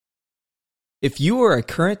If you are a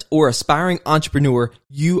current or aspiring entrepreneur,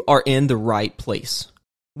 you are in the right place.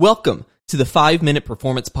 Welcome to the 5-Minute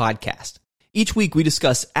Performance Podcast. Each week we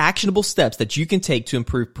discuss actionable steps that you can take to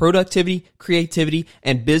improve productivity, creativity,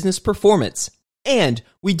 and business performance. And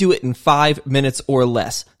we do it in 5 minutes or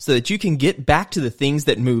less so that you can get back to the things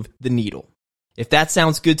that move the needle. If that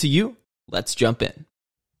sounds good to you, let's jump in.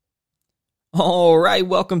 All right,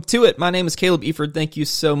 welcome to it. My name is Caleb Eford. Thank you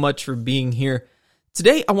so much for being here.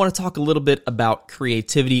 Today, I want to talk a little bit about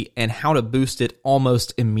creativity and how to boost it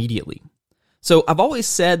almost immediately. So I've always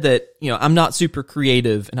said that, I'm not super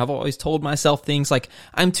creative, and I've always told myself things like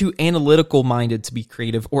I'm too analytical minded to be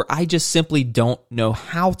creative, or I just simply don't know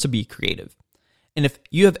how to be creative. And if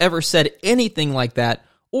you have ever said anything like that,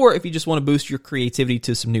 or if you just want to boost your creativity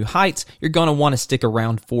to some new heights, you're going to want to stick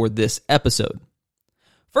around for this episode.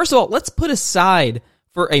 First of all, let's put aside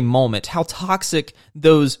for a moment how toxic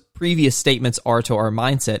those previous statements are to our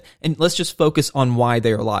mindset, and let's just focus on why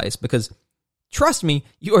they are lies, because trust me,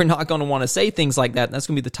 you are not going to want to say things like that, and that's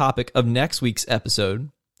going to be the topic of next week's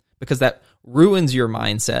episode, because that ruins your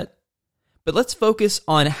mindset. But let's focus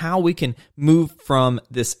on how we can move from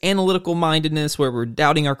this analytical mindedness where we're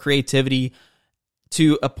doubting our creativity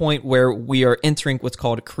to a point where we are entering what's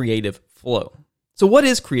called a creative flow. So what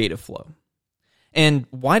is creative flow? And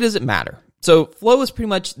why does it matter? So flow is pretty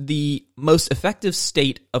much the most effective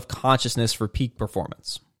state of consciousness for peak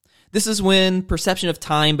performance. This is when perception of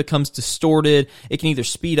time becomes distorted. It can either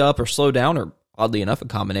speed up or slow down, or oddly enough, a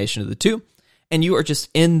combination of the two. And you are just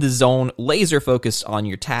in the zone, laser focused on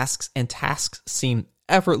your tasks, and tasks seem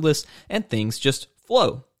effortless and things just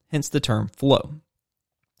flow, hence the term flow.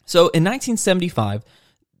 So in 1975,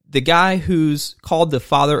 the guy who's called the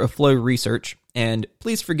father of flow research, and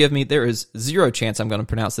please forgive me, there is zero chance I'm going to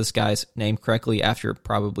pronounce this guy's name correctly after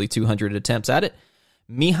probably 200 attempts at it.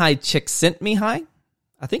 Mihai Csikszentmihalyi.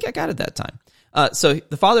 I think I got it that time. So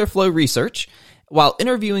the father of flow research, while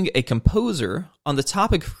interviewing a composer on the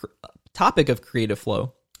topic of creative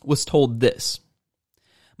flow, was told this: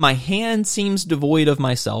 "My hand seems devoid of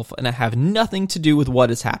myself, and I have nothing to do with what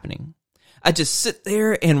is happening. I just sit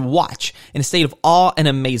there and watch in a state of awe and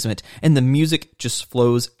amazement, and the music just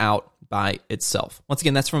flows out by itself." Once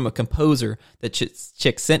again, that's from a composer that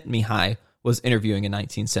Csikszentmihalyi was interviewing in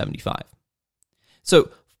 1975. So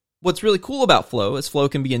what's really cool about flow is flow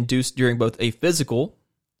can be induced during both a physical,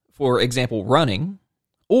 for example, running,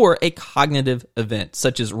 or a cognitive event,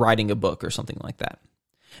 such as writing a book or something like that.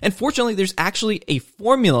 And fortunately, there's actually a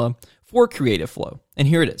formula for creative flow. And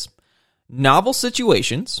here it is: novel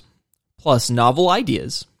situations plus novel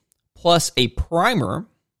ideas plus a primer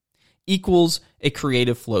equals a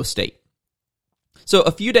creative flow state. So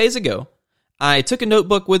a few days ago, I took a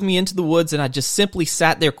notebook with me into the woods, and I just simply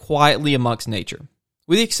sat there quietly amongst nature.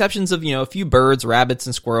 With the exceptions of, a few birds, rabbits,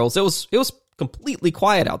 and squirrels, it was completely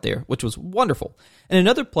quiet out there, which was wonderful. And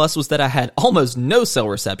another plus was that I had almost no cell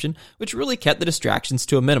reception, which really kept the distractions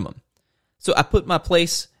to a minimum. So I put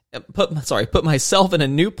myself in a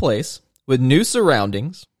new place with new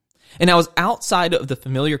surroundings, and I was outside of the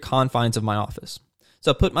familiar confines of my office. So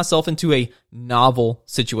I put myself into a novel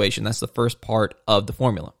situation. That's the first part of the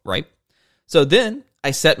formula, right? So then I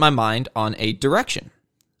set my mind on a direction.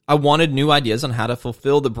 I wanted new ideas on how to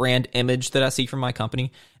fulfill the brand image that I see from my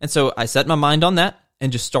company. And so I set my mind on that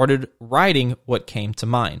and just started writing what came to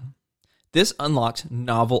mind. This unlocked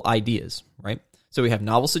novel ideas, right? So we have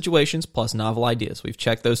novel situations plus novel ideas. We've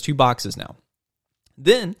checked those two boxes now.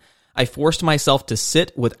 Then I forced myself to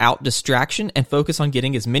sit without distraction and focus on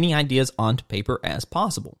getting as many ideas onto paper as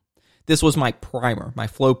possible. This was my primer, my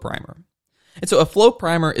flow primer. And so a flow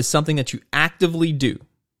primer is something that you actively do,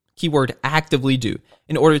 keyword actively do,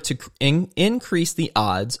 in order to increase the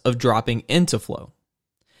odds of dropping into flow.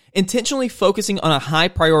 Intentionally focusing on a high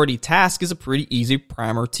priority task is a pretty easy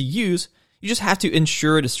primer to use. You just have to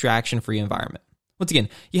ensure a distraction-free environment. Once again,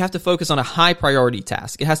 you have to focus on a high priority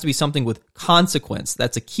task. It has to be something with consequence.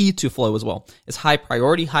 That's a key to flow as well. It's high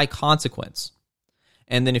priority, high consequence.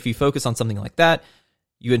 And then if you focus on something like that,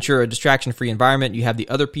 you ensure a distraction-free environment, you have the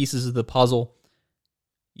other pieces of the puzzle,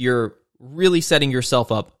 you're really setting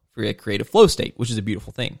yourself up for a creative flow state, which is a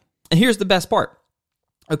beautiful thing. And here's the best part.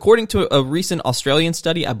 According to a recent Australian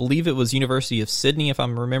study, I believe it was University of Sydney, if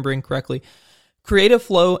I'm remembering correctly, creative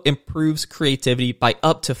flow improves creativity by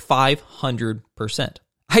up to 500%.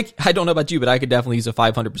 I don't know about you, but I could definitely use a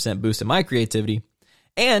 500% boost in my creativity.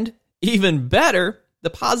 And even better, the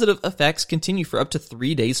positive effects continue for up to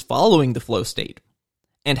 3 days following the flow state.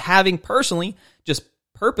 And having personally just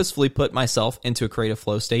purposefully put myself into a creative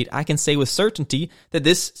flow state, I can say with certainty that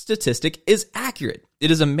this statistic is accurate. It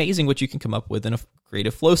is amazing what you can come up with in a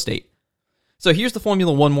creative flow state. So here's the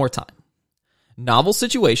formula one more time. novel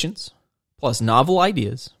situations plus novel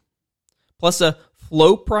ideas plus a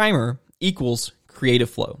flow primer equals creative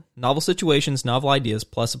flow. Novel situations, novel ideas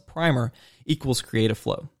plus a primer equals creative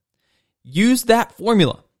flow. Use that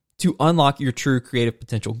formula to unlock your true creative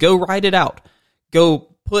potential. Go write it out.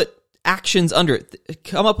 Go put actions under it.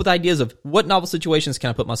 Come up with ideas of what novel situations can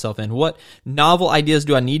I put myself in? What novel ideas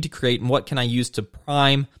do I need to create? And what can I use to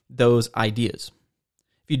prime those ideas?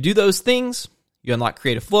 If you do those things, you unlock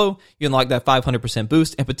creative flow, you unlock that 500%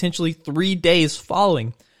 boost, and potentially 3 days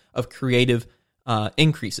following of creative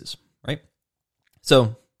increases, right?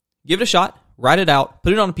 So give it a shot, write it out,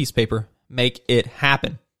 put it on a piece of paper, make it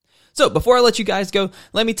happen. So before I let you guys go,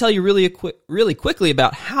 let me tell you really quickly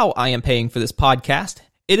about how I am paying for this podcast.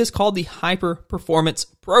 It is called the Hyper Performance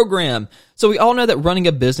Program. So we all know that running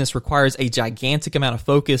a business requires a gigantic amount of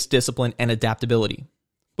focus, discipline, and adaptability.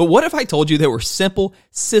 But what if I told you there were simple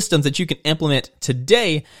systems that you can implement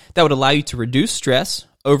today that would allow you to reduce stress,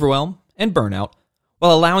 overwhelm, and burnout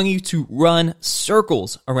while allowing you to run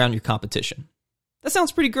circles around your competition? That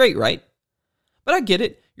sounds pretty great, right? But I get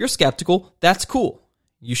it. You're skeptical. That's cool.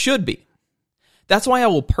 You should be. That's why I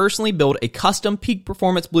will personally build a custom peak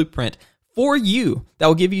performance blueprint for you that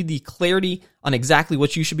will give you the clarity on exactly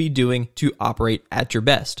what you should be doing to operate at your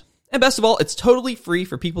best. And best of all, it's totally free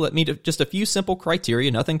for people that meet just a few simple criteria,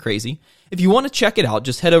 nothing crazy. If you want to check it out,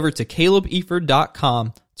 just head over to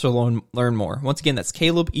calebeford.com to learn more. Once again, that's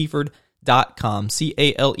calebeford.com,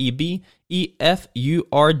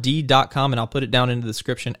 CALEBEFURD.com, and I'll put it down in the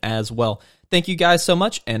description as well. Thank you guys so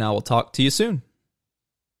much, and I will talk to you soon.